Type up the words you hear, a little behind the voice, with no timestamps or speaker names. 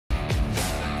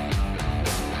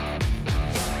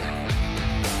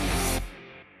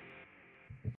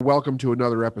Welcome to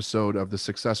another episode of the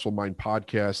Successful Mind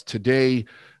podcast. Today,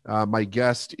 my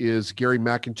guest is Garry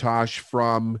McIntosh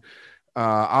from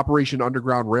Operation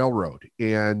Underground Railroad.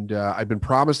 And I've been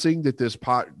promising that this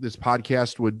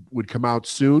podcast would come out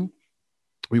soon.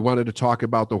 We wanted to talk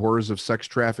about the horrors of sex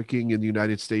trafficking in the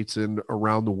United States and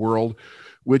around the world,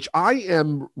 which I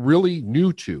am really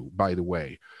new to, by the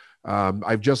way.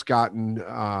 I've just gotten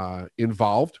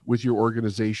involved with your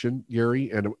organization, Garry,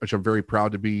 and which I'm very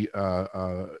proud to be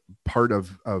part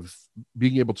of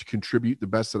being able to contribute the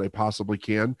best that I possibly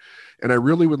can. And I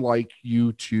really would like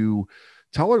you to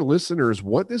tell our listeners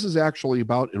what this is actually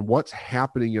about and what's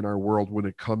happening in our world when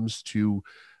it comes to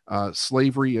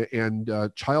slavery and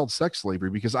child sex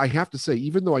slavery. Because I have to say,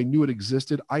 even though I knew it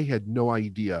existed, I had no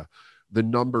idea the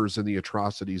numbers and the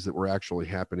atrocities that were actually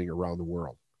happening around the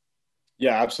world.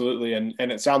 Yeah, absolutely. And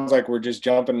it sounds like we're just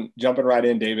jumping right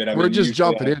in, David. We're just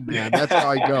jumping in, man. That's how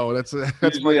I go. That's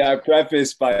usually I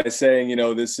preface by saying,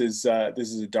 this is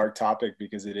a dark topic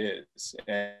because it is.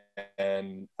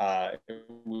 And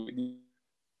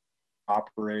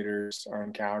operators are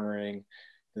encountering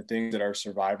the things that our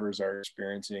survivors are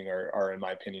experiencing are in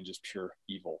my opinion, just pure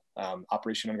evil.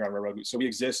 Operation Underground Railroad. So we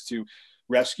exist to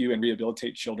rescue and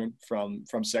rehabilitate children from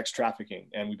sex trafficking.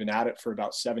 And we've been at it for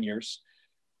about 7 years.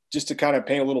 Just to kind of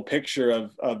paint a little picture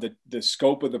of the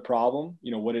scope of the problem,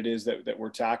 what it is that we're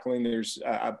tackling. There's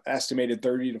estimated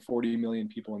 30 to 40 million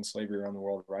people in slavery around the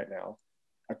world right now.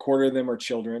 A quarter of them are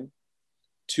children.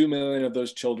 2 million of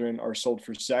those children are sold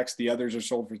for sex. The others are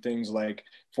sold for things like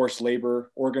forced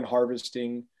labor, organ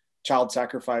harvesting, child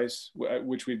sacrifice,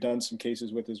 which we've done some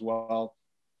cases with as well.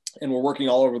 And we're working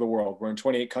all over the world. We're in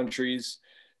 28 countries.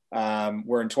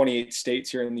 We're in 28 states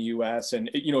here in the US.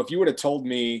 And, if you would have told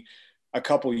me a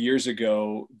couple of years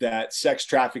ago that sex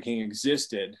trafficking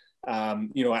existed,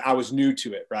 I was new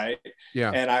to it. Right.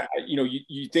 Yeah. And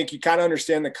you think you kind of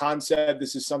understand the concept.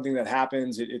 This is something that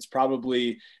happens. It's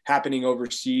probably happening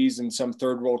overseas in some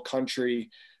third world country.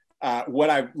 What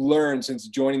I've learned since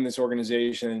joining this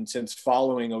organization and since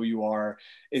following OUR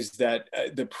is that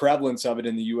the prevalence of it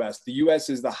in the US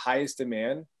is the highest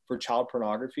demand for child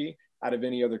pornography out of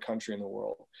any other country in the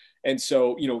world. And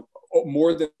so,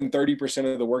 more than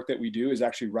 30% of the work that we do is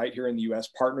actually right here in the U.S.,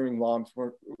 partnering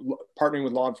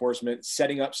with law enforcement,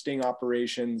 setting up sting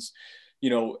operations,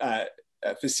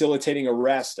 facilitating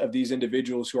arrest of these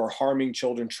individuals who are harming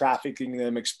children, trafficking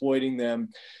them, exploiting them.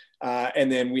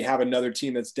 And then we have another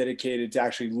team that's dedicated to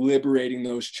actually liberating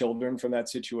those children from that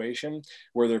situation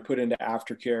where they're put into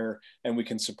aftercare and we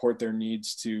can support their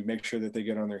needs to make sure that they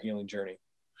get on their healing journey.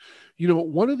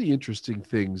 One of the interesting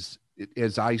things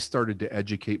as I started to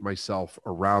educate myself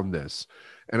around this,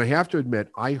 and I have to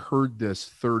admit, I heard this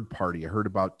third party. I heard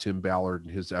about Tim Ballard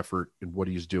and his effort and what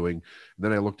he's doing. And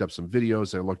then I looked up some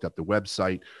videos, I looked up the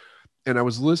website, and I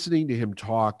was listening to him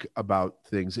talk about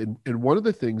things. And one of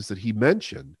the things that he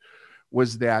mentioned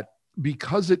was that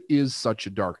because it is such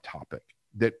a dark topic,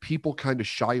 that people kind of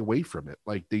shy away from it.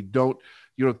 Like they don't,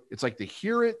 it's like they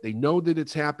hear it, they know that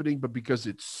it's happening, but because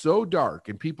it's so dark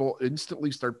and people instantly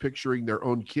start picturing their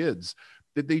own kids,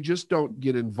 that they just don't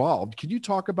get involved. Can you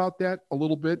talk about that a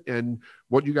little bit and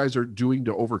what you guys are doing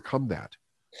to overcome that?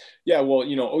 Yeah, well,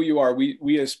 OUR,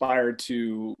 we aspire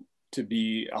to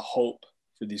be a hope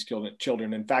for these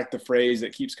children. In fact, the phrase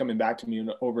that keeps coming back to me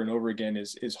over and over again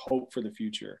is hope for the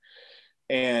future.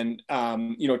 And,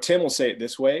 Tim will say it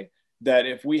this way, that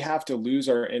if we have to lose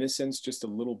our innocence just a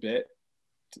little bit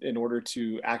in order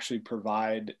to actually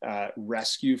provide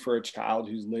rescue for a child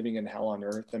who's living in hell on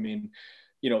earth. I mean,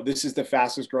 this is the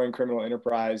fastest growing criminal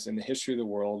enterprise in the history of the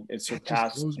world. It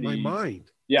surpassed blows my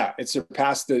mind. Yeah, it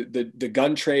surpassed the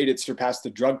gun trade. It surpassed the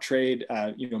drug trade.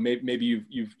 Maybe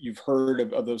you've heard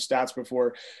of those stats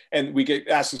before. And we get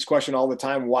asked this question all the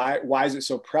time: why is it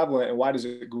so prevalent, and why does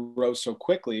it grow so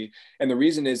quickly? And the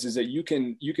reason is that you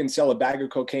can sell a bag of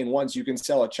cocaine once. You can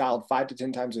sell a child 5 to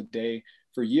 10 times a day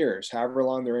for years, however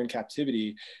long they're in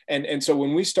captivity. And so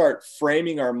when we start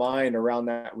framing our mind around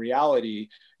that reality,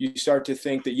 you start to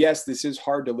think that, yes, this is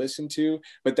hard to listen to,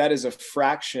 but that is a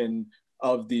fraction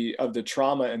of the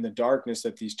trauma and the darkness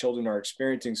that these children are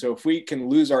experiencing. So if we can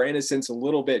lose our innocence a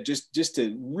little bit, just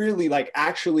to really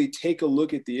actually take a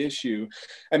look at the issue.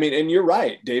 I mean, and you're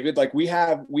right, David, we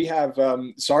have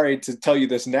sorry to tell you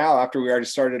this now after we already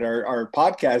started our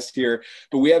podcast here,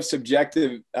 but we have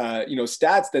subjective,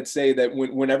 stats that say that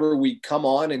whenever we come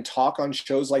on and talk on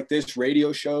shows like this,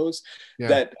 radio shows,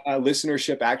 that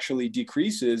listenership actually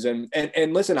decreases. And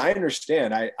listen, I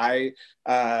understand. I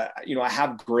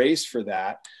have grace for that.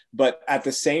 But at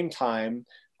the same time,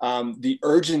 the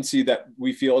urgency that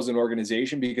we feel as an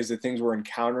organization because the things we're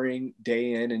encountering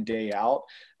day in and day out,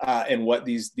 and what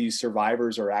these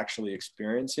survivors are actually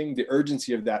experiencing, the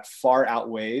urgency of that far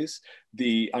outweighs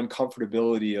the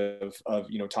uncomfortability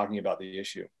of talking about the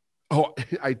issue. Oh,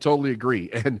 I totally agree.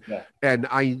 Yeah.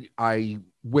 And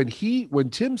when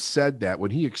Tim said that,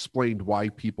 when he explained why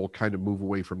people kind of move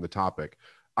away from the topic,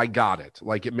 I got it.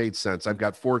 Like, it made sense. I've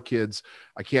got 4 kids.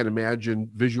 I can't imagine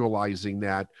visualizing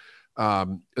that,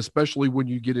 especially when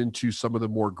you get into some of the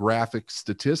more graphic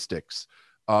statistics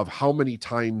of how many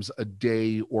times a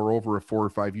day or over a 4 or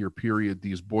 5 year period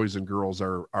these boys and girls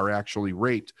are actually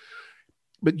raped.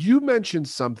 But you mentioned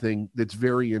something that's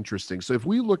very interesting. So if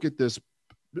we look at this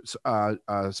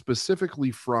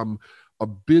specifically from a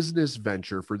business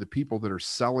venture for the people that are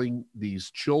selling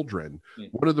these children,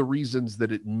 one of the reasons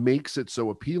that it makes it so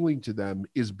appealing to them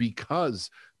is because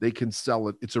they can sell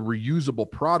it. It's a reusable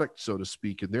product, so to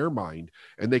speak, in their mind,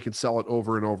 and they can sell it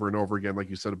over and over and over again. Like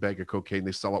you said, a bag of cocaine,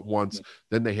 they sell it once,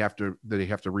 then they have to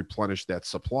replenish that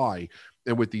supply.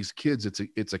 And with these kids,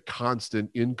 it's a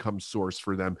constant income source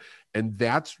for them. And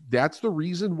that's the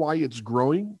reason why it's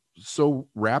growing so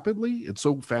rapidly and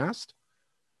so fast.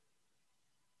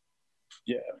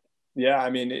 Yeah. I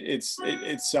mean, it's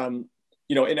and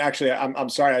actually, I'm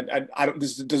sorry, I don't.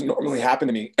 This doesn't normally happen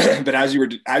to me, but as you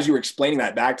were explaining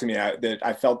that back to me,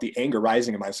 I felt the anger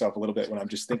rising in myself a little bit when I'm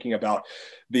just thinking about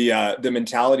the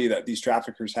mentality that these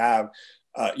traffickers have,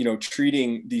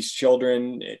 treating these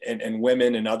children and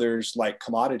women and others like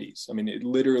commodities. I mean, it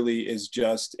literally is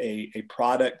just a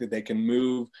product that they can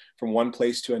move from one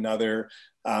place to another,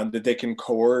 that they can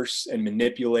coerce and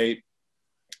manipulate,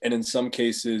 and in some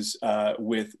cases,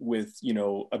 with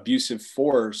abusive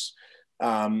force,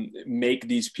 make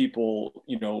these people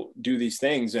do these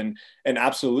things. And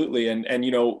absolutely, and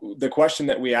the question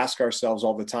that we ask ourselves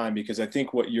all the time, because I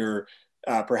think what you're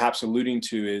perhaps alluding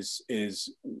to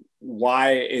is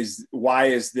why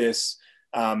is this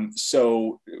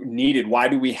so needed? Why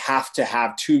do we have to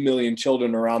have 2 million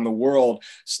children around the world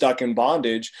stuck in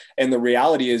bondage? And the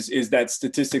reality is that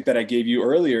statistic that I gave you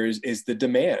earlier is the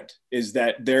demand, is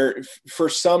that there, for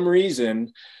some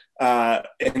reason,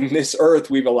 in this earth,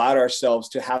 we've allowed ourselves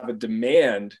to have a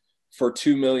demand for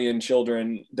 2 million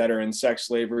children that are in sex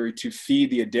slavery to feed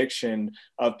the addiction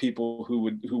of people who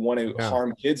want to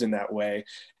harm kids in that way.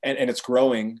 And it's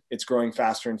growing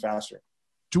faster and faster.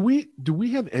 Do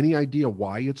we have any idea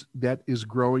why that is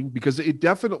growing? Because it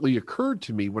definitely occurred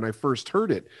to me when I first heard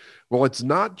it. Well, it's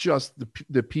not just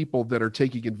the people that are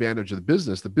taking advantage of the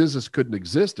business. The business couldn't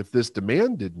exist if this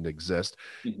demand didn't exist.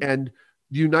 Mm-hmm. And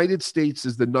the United States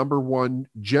is the #1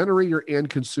 generator and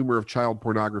consumer of child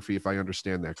pornography, if I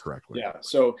understand that correctly. Yeah.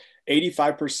 So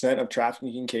 85% of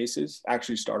trafficking cases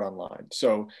actually start online.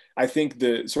 So I think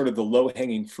the sort of the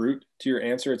low-hanging fruit to your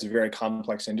answer, it's a very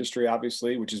complex industry,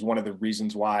 obviously, which is one of the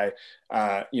reasons why,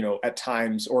 at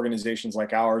times organizations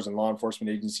like ours and law enforcement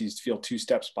agencies feel 2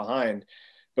 steps behind.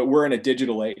 But we're in a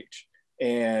digital age.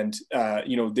 And,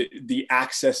 the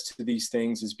access to these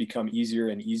things has become easier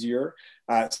and easier.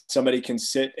 Somebody can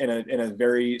sit in a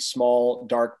very small,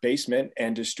 dark basement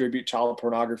and distribute child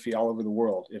pornography all over the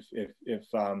world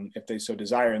if they so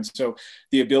desire. And so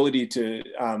the ability to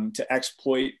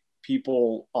exploit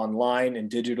people online and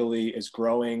digitally is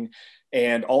growing.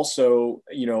 And also,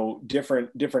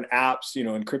 different apps,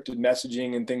 encrypted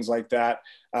messaging and things like that.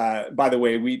 By the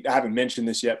way, I haven't mentioned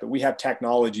this yet, but we have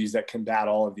technologies that combat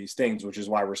all of these things, which is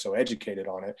why we're so educated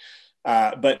on it.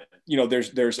 But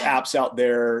there's apps out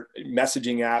there,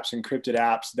 messaging apps, encrypted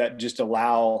apps that just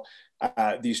allow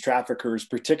these traffickers,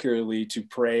 particularly, to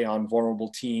prey on vulnerable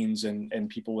teens and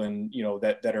people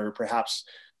that are perhaps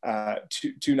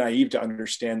too naive to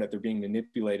understand that they're being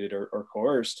manipulated or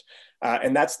coerced.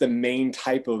 And that's the main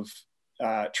type of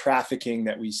trafficking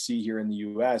that we see here in the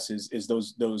U.S. is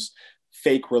those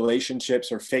fake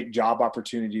relationships or fake job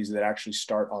opportunities that actually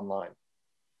start online.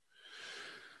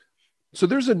 So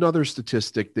there's another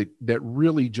statistic that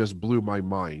really just blew my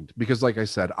mind, because like I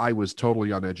said, I was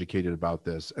totally uneducated about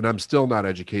this, and I'm still not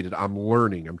educated. I'm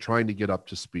learning. I'm trying to get up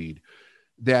to speed.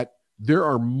 That there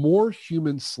are more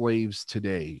human slaves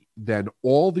today than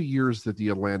all the years that the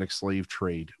Atlantic slave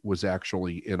trade was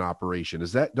actually in operation.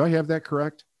 Do I have that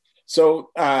correct? So,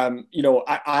 I'm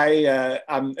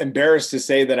embarrassed to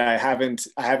say that I haven't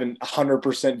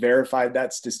 100% verified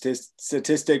that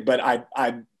statistic, but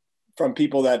I from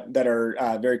people that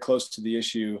are very close to the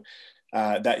issue,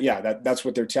 that's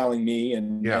what they're telling me.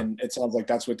 And it sounds like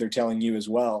that's what they're telling you as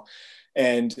well.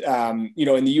 And,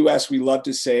 in the US, we love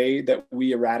to say that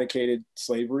we eradicated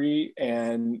slavery,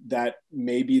 and that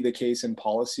may be the case in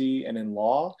policy and in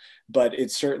law, but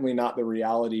it's certainly not the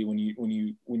reality when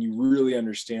you really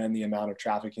understand the amount of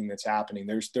trafficking that's happening.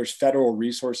 There's federal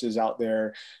resources out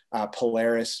there.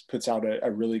 Polaris puts out a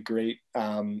really great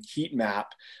heat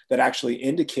map that actually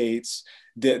indicates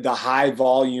the high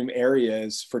volume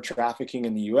areas for trafficking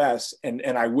in the US. And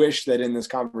I wish that in this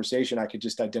conversation, I could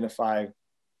just identify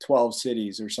 12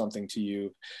 cities or something to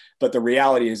you. But the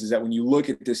reality is that when you look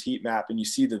at this heat map and you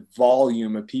see the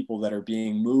volume of people that are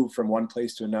being moved from one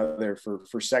place to another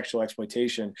for sexual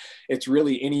exploitation, it's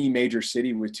really any major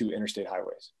city with 2 interstate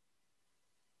highways.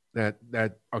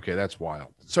 Okay, that's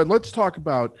wild. So let's talk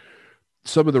about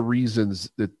some of the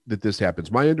reasons that this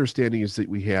happens. My understanding is that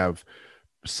we have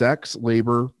sex,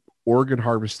 labor, organ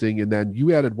harvesting, and then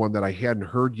you added one that I hadn't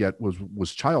heard yet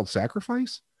was child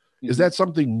sacrifice. Is that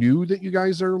something new that you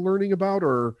guys are learning about,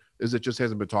 or is it just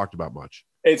hasn't been talked about much?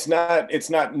 It's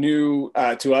not new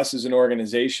to us as an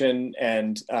organization,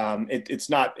 and it's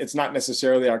not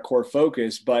necessarily our core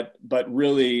focus, but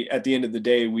really at the end of the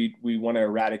day, we want to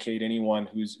eradicate anyone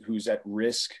who's at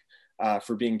risk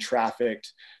for being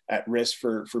trafficked, at risk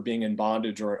for being in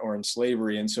bondage or in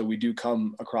slavery. And so we do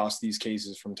come across these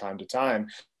cases from time to time.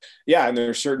 Yeah, and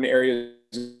there are certain areas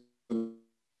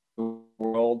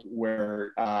world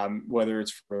where whether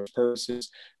it's for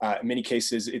purposes, in many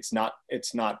cases it's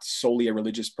not solely a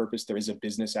religious purpose. There is a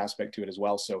business aspect to it as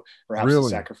well. So perhaps the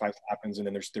sacrifice happens, and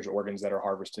then there's organs that are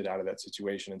harvested out of that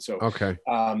situation. And so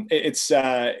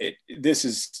this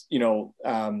is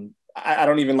I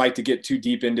don't even like to get too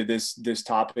deep into this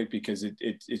topic because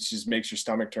it just makes your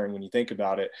stomach turn when you think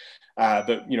about it.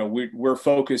 But we're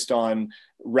focused on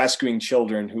rescuing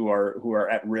children who are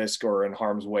at risk or in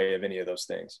harm's way of any of those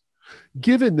things.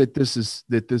 Given that this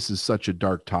is such a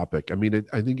dark topic, I mean,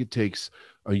 I think it takes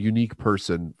a unique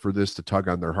person for this to tug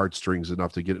on their heartstrings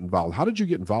enough to get involved. How did you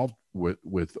get involved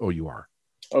with OUR?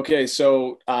 Okay,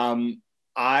 so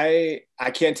I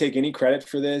can't take any credit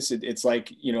for this. It's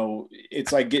like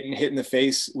getting hit in the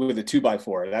face with a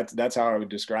 2x4. That's how I would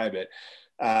describe it.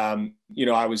 I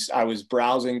was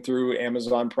browsing through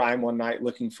Amazon Prime one night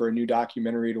looking for a new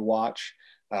documentary to watch.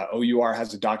 OUR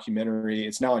has a documentary.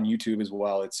 It's now on YouTube as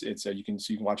well. You can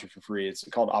watch it for free. It's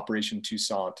called Operation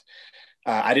Toussaint.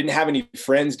 I didn't have any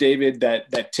friends, David,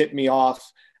 that tipped me off.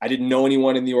 I didn't know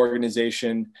anyone in the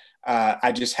organization.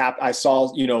 I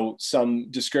saw,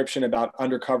 some description about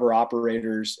undercover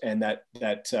operators, and that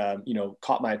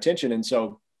caught my attention. And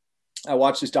so I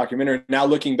watched this documentary. Now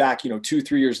looking back,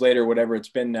 2-3 years later, whatever it's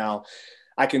been now,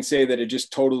 I can say that it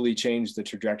just totally changed the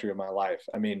trajectory of my life.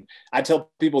 I mean, I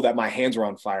tell people that my hands were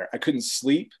on fire. I couldn't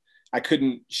sleep. I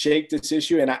couldn't shake this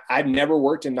issue. And I'd never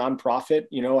worked in nonprofit.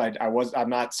 I'm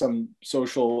not some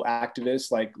social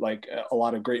activist like a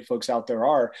lot of great folks out there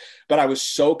are, but I was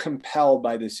so compelled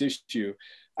by this issue.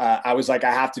 I was like,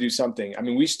 I have to do something. I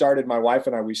mean, my wife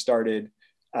and I started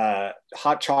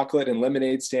hot chocolate and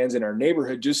lemonade stands in our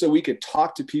neighborhood just so we could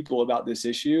talk to people about this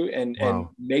issue and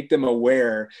make them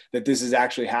aware that this is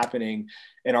actually happening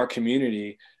in our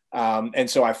community. And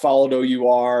so I followed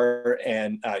OUR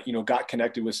and got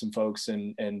connected with some folks,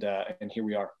 and here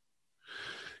we are.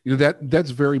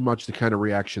 That's very much the kind of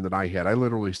reaction that I had. I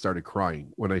literally started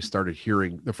crying when I started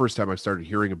hearing the first time I started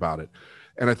hearing about it,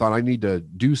 and I thought I need to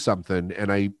do something. And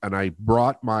I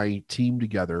brought my team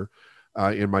together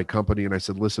in my company, and I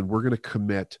said, listen, we're going to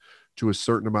commit to a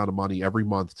certain amount of money every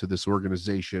month to this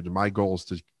organization. And my goal is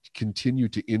to continue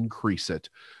to increase it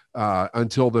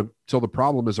until the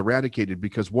problem is eradicated.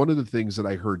 Because one of the things that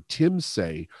I heard Tim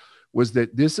say was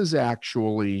that this is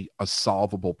actually a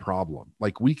solvable problem.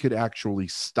 Like, we could actually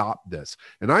stop this.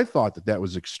 And I thought that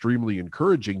was extremely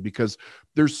encouraging, because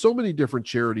there's so many different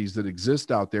charities that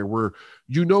exist out there where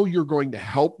you're going to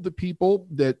help the people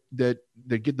that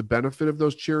get the benefit of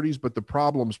those charities, but the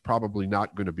problem's probably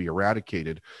not going to be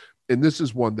eradicated. And this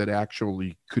is one that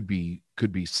actually could be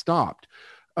stopped.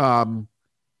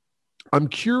 I'm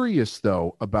curious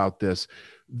though about this.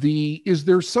 Is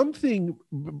there something,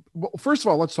 well, first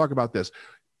of all, let's talk about this.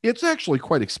 It's actually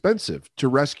quite expensive to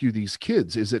rescue these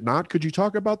kids, is it not? Could you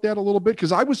talk about that a little bit?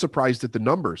 Because I was surprised at the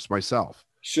numbers myself.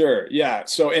 Sure. Yeah.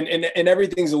 So, and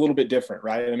everything's a little bit different,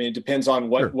 right? I mean, it depends on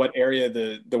what area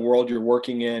the world you're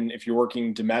working in, if you're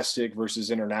working domestic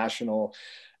versus international.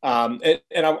 And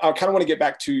I kind of want to get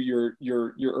back to your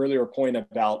earlier point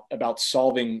about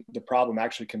solving the problem,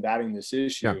 actually combating this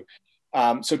issue.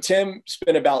 So Tim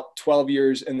spent about 12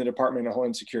 years in the Department of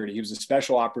Homeland Security. He was a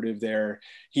special operative there.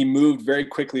 He moved very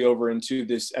quickly over into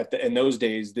this, in those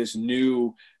days, this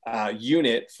new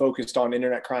unit focused on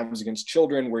internet crimes against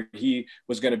children, where he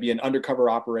was going to be an undercover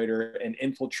operator and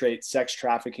infiltrate sex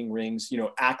trafficking rings,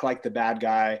 act like the bad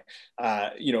guy,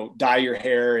 dye your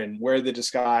hair and wear the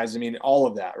disguise. I mean, all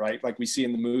of that, right? Like we see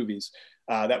in the movies.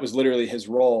 That was literally his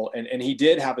role. And he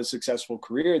did have a successful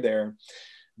career there.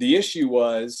 The issue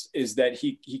is that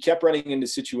he kept running into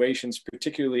situations,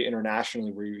 particularly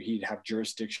internationally, where he'd have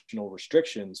jurisdictional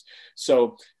restrictions.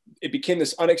 So it became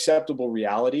this unacceptable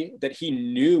reality that he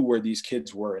knew where these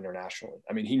kids were internationally.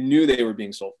 I mean, he knew they were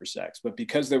being sold for sex, but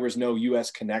because there was no U.S.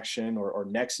 connection or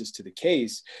nexus to the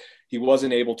case, he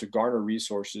wasn't able to garner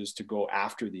resources to go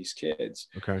after these kids.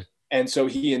 Okay. And so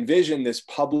he envisioned this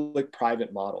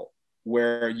public-private model,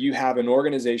 where you have an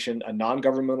organization, a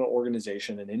non-governmental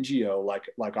organization, an NGO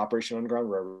like Operation Underground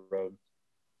Railroad,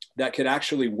 that could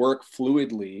actually work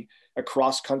fluidly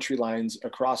across country lines,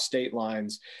 across state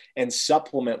lines, and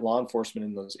supplement law enforcement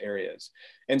in those areas.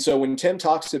 And so when Tim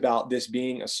talks about this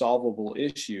being a solvable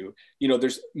issue,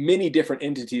 there's many different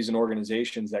entities and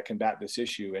organizations that combat this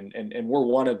issue, and we're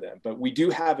one of them. But we do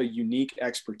have a unique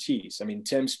expertise. I mean,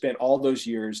 Tim spent all those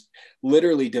years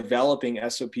literally developing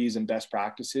SOPs and best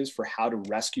practices for how to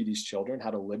rescue these children,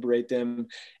 how to liberate them,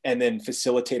 and then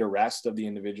facilitate arrest of the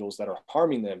individuals that are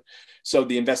harming them. So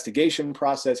the investigation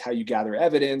process, how you gather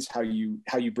evidence, how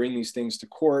you bring these things to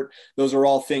court, those are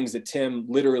all things that Tim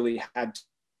literally had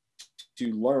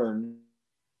to learn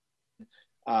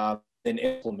and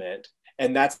implement.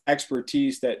 And that's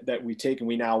expertise that we take, and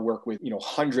we now work with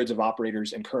hundreds of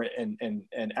operators and current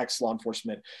and ex law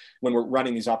enforcement when we're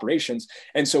running these operations.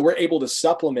 And so we're able to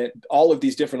supplement all of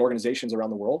these different organizations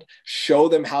around the world, show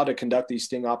them how to conduct these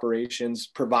sting operations,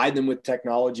 provide them with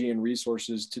technology and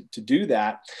resources to do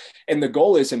that. And the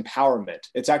goal is empowerment.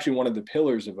 It's actually one of the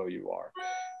pillars of OUR.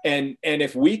 And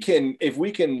if we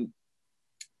can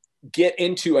get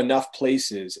into enough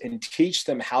places and teach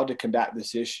them how to combat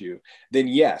this issue, then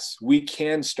yes, we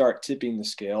can start tipping the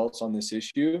scales on this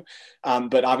issue.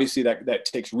 But obviously that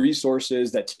takes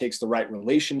resources, that takes the right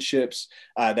relationships,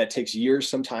 that takes years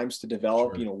sometimes to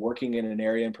develop, Sure. Working in an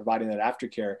area and providing that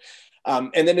aftercare.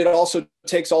 And then it also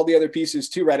takes all the other pieces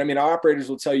too, right? I mean, our operators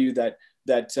will tell you that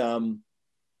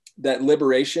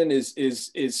liberation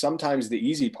is sometimes the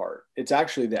easy part. It's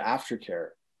actually the aftercare.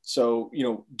 So,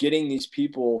 getting these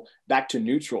people back to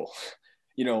neutral.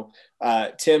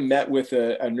 Tim met with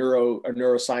a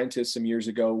neuroscientist some years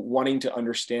ago, wanting to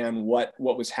understand what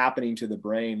was happening to the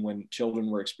brain when children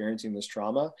were experiencing this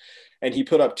trauma. And he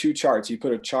put up two charts. He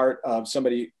put a chart of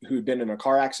somebody who'd been in a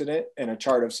car accident and a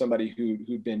chart of somebody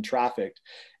who'd been trafficked,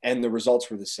 and the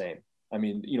results were the same. I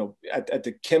mean, at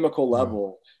the chemical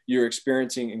level, you're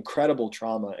experiencing incredible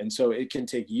trauma. And so it can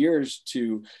take years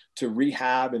to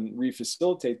rehab and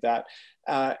refacilitate that.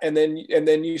 And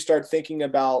then you start thinking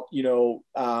about,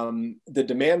 the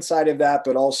demand side of that,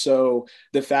 but also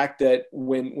the fact that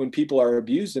when people are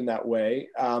abused in that way,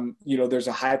 there's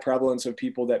a high prevalence of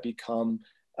people that become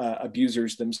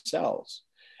abusers themselves.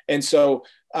 And so,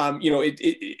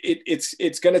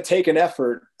 it's going to take an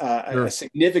effort, Sure. a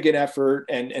significant effort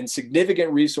and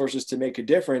significant resources to make a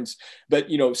difference. But,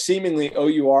 seemingly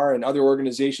OUR and other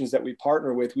organizations that we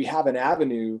partner with, we have an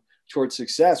avenue towards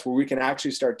success where we can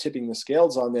actually start tipping the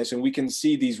scales on this, and we can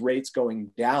see these rates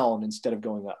going down instead of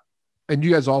going up. And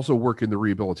you guys also work in the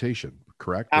rehabilitation,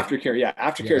 correct? Aftercare, yeah.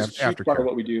 Aftercare is a huge part of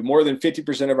what we do. More than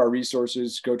 50% of our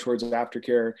resources go towards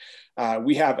aftercare.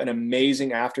 We have an amazing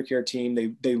aftercare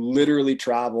team. They literally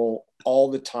travel all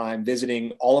the time,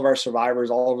 visiting all of our survivors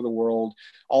all over the world,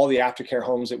 all the aftercare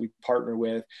homes that we partner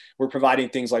with. We're providing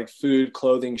things like food,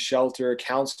 clothing, shelter,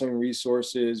 counseling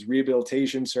resources,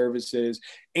 rehabilitation services,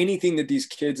 anything that these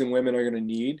kids and women are going to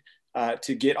need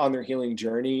to get on their healing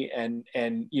journey and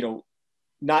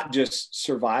not just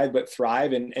survive, but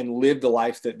thrive and live the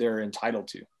life that they're entitled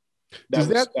to. Does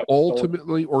that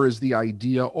ultimately, or is the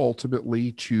idea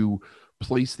ultimately to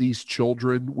place these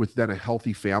children with then a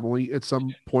healthy family at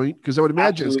some point? Because I would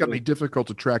imagine It's got to be difficult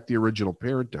to track the original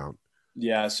parent down.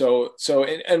 Yeah. So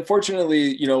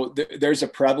unfortunately, there's a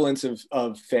prevalence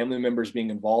of family members being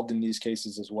involved in these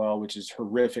cases as well, which is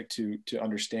horrific to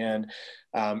understand.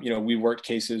 We worked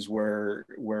cases where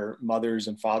mothers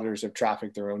and fathers have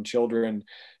trafficked their own children.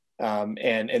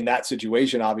 And in that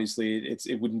situation, obviously,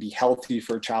 it wouldn't be healthy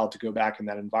for a child to go back in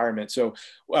that environment. So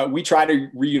we try to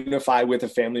reunify with a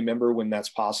family member when that's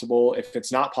possible. If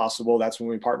it's not possible, that's when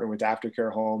we partner with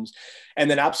aftercare homes. And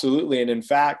then absolutely, and in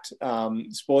fact,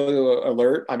 spoiler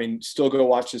alert, I mean, still go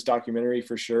watch this documentary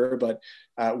for sure. But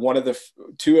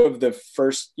two of the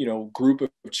first, group of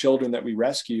children that we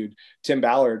rescued, Tim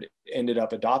Ballard ended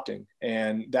up adopting.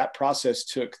 And that process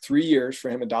took 3 years for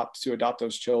him to adopt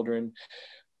those children.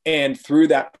 And through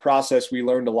that process, we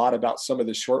learned a lot about some of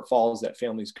the shortfalls that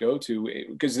families go to,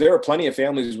 because there are plenty of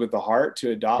families with the heart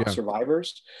to adopt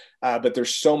survivors, but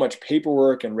there's so much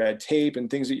paperwork and red tape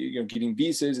and things that getting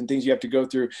visas and things you have to go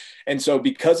through. And so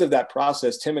because of that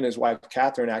process, Tim and his wife,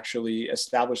 Catherine, actually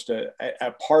established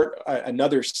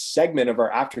another segment of our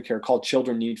aftercare called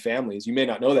Children Need Families. You may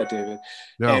not know that, David.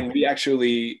 No. And we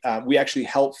actually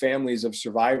help families of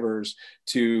survivors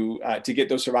to get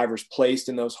those survivors placed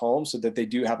in those homes so that they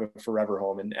do have a forever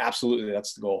home. And absolutely,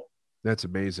 that's the goal. That's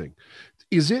amazing.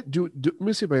 Is it, let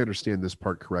me see if I understand this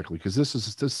part correctly, because this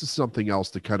is something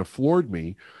else that kind of floored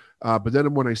me. But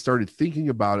then when I started thinking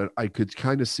about it, I could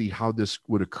kind of see how this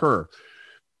would occur.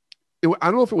 I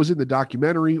don't know if it was in the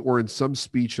documentary or in some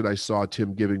speech that I saw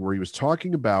Tim giving, where he was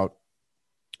talking about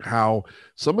how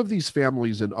some of these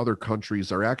families in other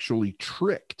countries are actually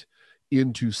tricked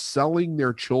into selling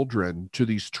their children to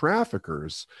these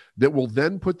traffickers that will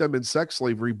then put them in sex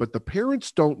slavery, but the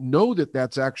parents don't know that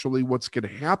that's actually what's going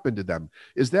to happen to them.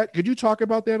 Could you talk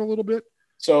about that a little bit?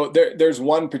 So there's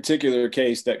one particular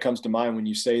case that comes to mind when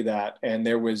you say that. And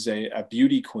there was a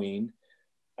beauty queen.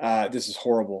 This is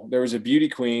horrible. There was a beauty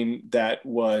queen that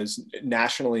was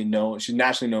nationally known. She's a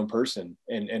nationally known person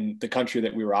in the country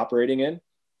that we were operating in.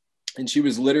 And she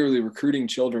was literally recruiting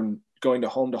children, going to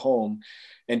home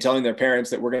and telling their parents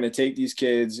that we're going to take these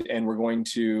kids and we're going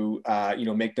to,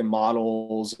 make them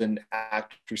models and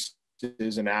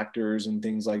actresses and actors and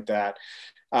things like that.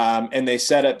 And they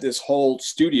set up this whole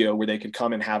studio where they could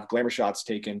come and have glamour shots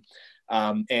taken.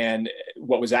 And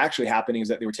what was actually happening is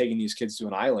that they were taking these kids to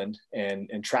an island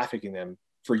and trafficking them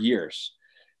for years.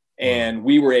 And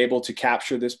we were able to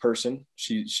capture this person.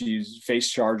 She's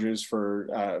faced charges for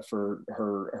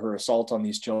her assault on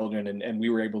these children, and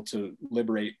we were able to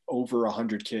liberate over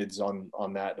 100 kids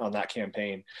on that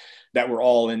campaign that were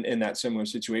all in that similar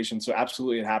situation. So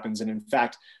absolutely, it happens. And in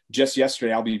fact, just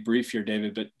yesterday, I'll be brief here,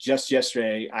 David, but just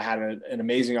yesterday, I had an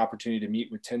amazing opportunity to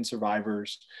meet with 10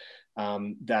 survivors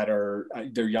they're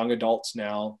young adults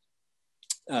now.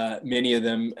 Many of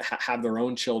them have their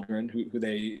own children who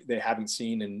they haven't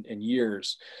seen in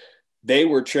years. They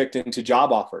were tricked into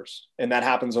job offers. And that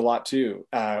happens a lot too,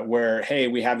 where, hey,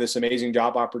 we have this amazing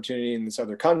job opportunity in this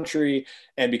other country.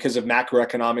 And because of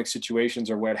macroeconomic situations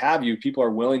or what have you, people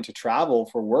are willing to travel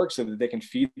for work so that they can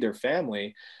feed their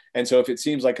family. And so if it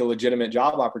seems like a legitimate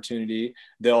job opportunity,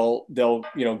 they'll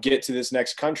get to this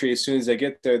next country. As soon as they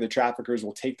get there, the traffickers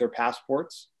will take their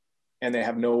passports, and they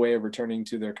have no way of returning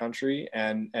to their country,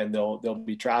 and they'll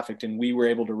be trafficked. And we were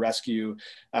able to rescue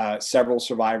several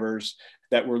survivors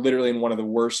that were literally in one of the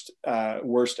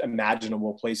worst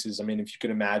imaginable places. I mean, if you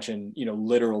could imagine,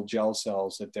 literal jail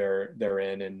cells that they're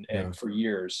in and for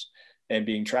years, and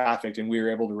being trafficked. And we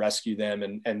were able to rescue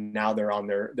them, and now they're on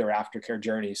their aftercare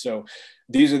journey. So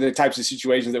these are the types of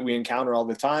situations that we encounter all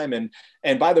the time.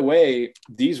 And by the way,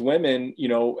 these women,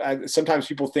 sometimes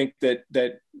people think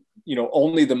that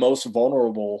only the most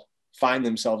vulnerable find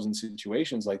themselves in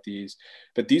situations like these,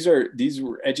 but these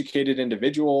were educated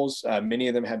individuals. Many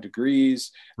of them had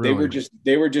degrees. Really?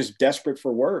 They were just desperate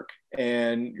for work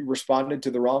and responded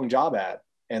to the wrong job ad,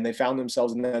 and they found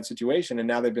themselves in that situation. And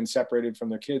now they've been separated from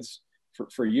their kids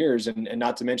for years, and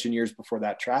not to mention years before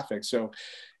that, traffic. So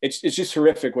it's just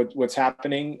horrific what's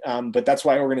happening. But that's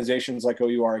why organizations like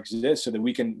OUR exist, so that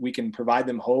we can provide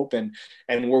them hope. And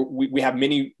we have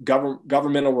many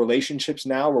governmental relationships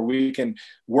now where we can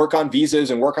work on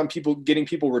visas and work on getting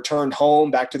people returned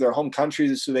home back to their home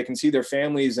countries so they can see their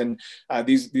families. And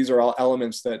these are all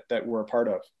elements that we're a part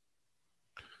of.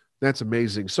 That's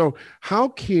amazing. So how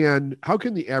can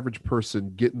the average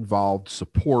person get involved,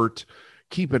 support,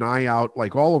 keep an eye out,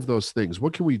 like all of those things?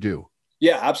 What can we do?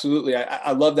 Yeah, absolutely.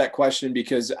 I love that question,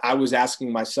 because I was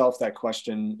asking myself that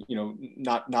question,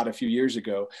 not a few years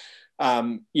ago.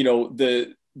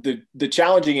 The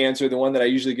challenging answer, the one that I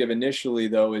usually give initially,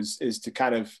 though, is to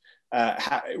kind of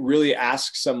really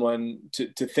ask someone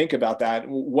to think about that.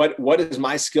 What is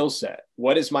my skill set?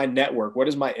 What is my network? What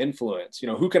is my influence?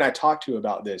 Who can I talk to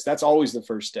about this? That's always the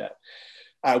first step.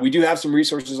 We do have some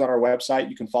resources on our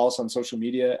website. You can follow us on social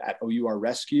media at OUR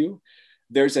Rescue.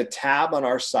 There's a tab on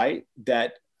our site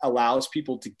that allows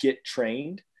people to get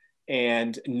trained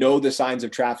and know the signs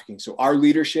of trafficking. So our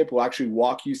leadership will actually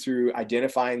walk you through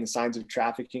identifying the signs of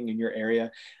trafficking in your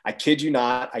area. I kid you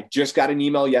not, I just got an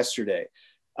email yesterday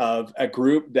of a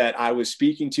group that I was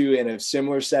speaking to in a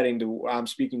similar setting to where I'm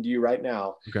speaking to you right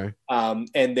now. Okay.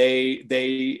 And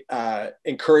they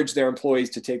encourage their employees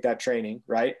to take that training,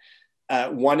 right?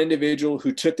 One individual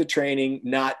who took the training,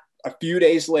 not a few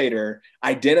days later,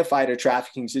 identified a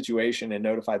trafficking situation and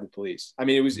notified the police. I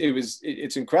mean,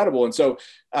 it's incredible. And so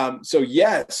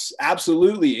yes,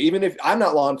 absolutely. Even if I'm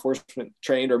not law enforcement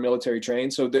trained or military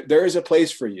trained, so there is a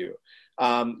place for you.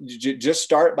 Just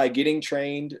start by getting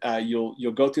trained.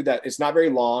 You'll go through that. It's not very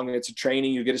long. It's a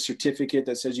training. You get a certificate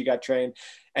that says you got trained,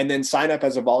 and then sign up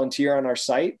as a volunteer on our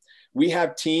site. We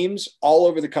have teams all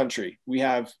over the country. We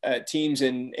have teams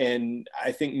in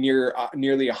I think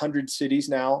nearly 100 cities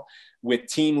now, with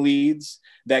team leads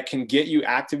that can get you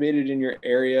activated in your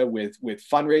area with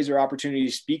fundraiser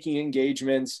opportunities, speaking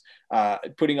engagements,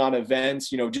 putting on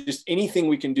events, just anything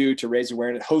we can do to raise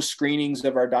awareness, host screenings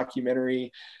of our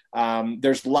documentary.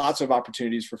 There's lots of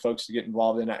opportunities for folks to get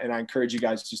involved in, and I encourage you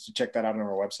guys just to check that out on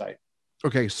our website.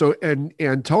 Okay. So,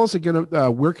 and tell us again,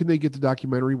 where can they get the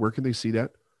documentary? Where can they see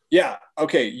that? Yeah.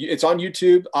 Okay. It's on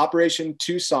YouTube, Operation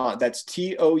Tucson. That's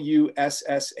TOUSSAINT.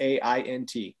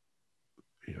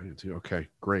 Okay,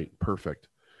 great. Perfect.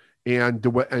 And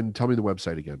tell me the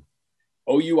website again.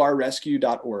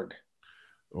 OURrescue.org.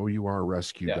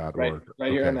 OURrescue.org. Yeah,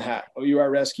 right here on the hat.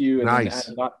 OURrescue and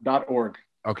nice. then .org.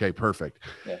 Okay, perfect.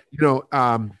 Yeah.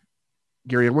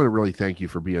 Garry, I want to really thank you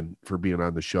for being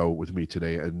on the show with me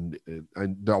today. And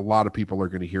a lot of people are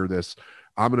going to hear this.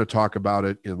 I'm going to talk about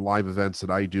it in live events that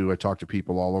I do. I talk to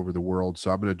people all over the world.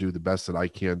 So I'm going to do the best that I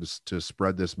can to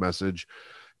spread this message.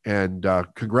 And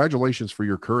congratulations for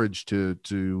your courage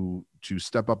to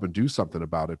step up and do something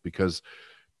about it, because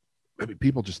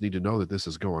people just need to know that this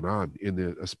is going on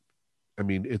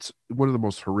it's one of the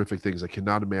most horrific things. I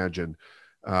cannot imagine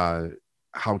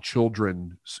how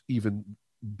children even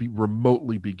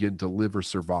remotely begin to live or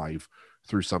survive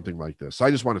through something like this. So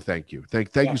I just want to thank you.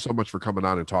 Thank you so much for coming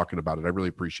on and talking about it. I really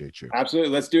appreciate you.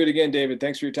 Absolutely. Let's do it again, David.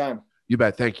 Thanks for your time. You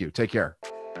bet. Thank you. Take care.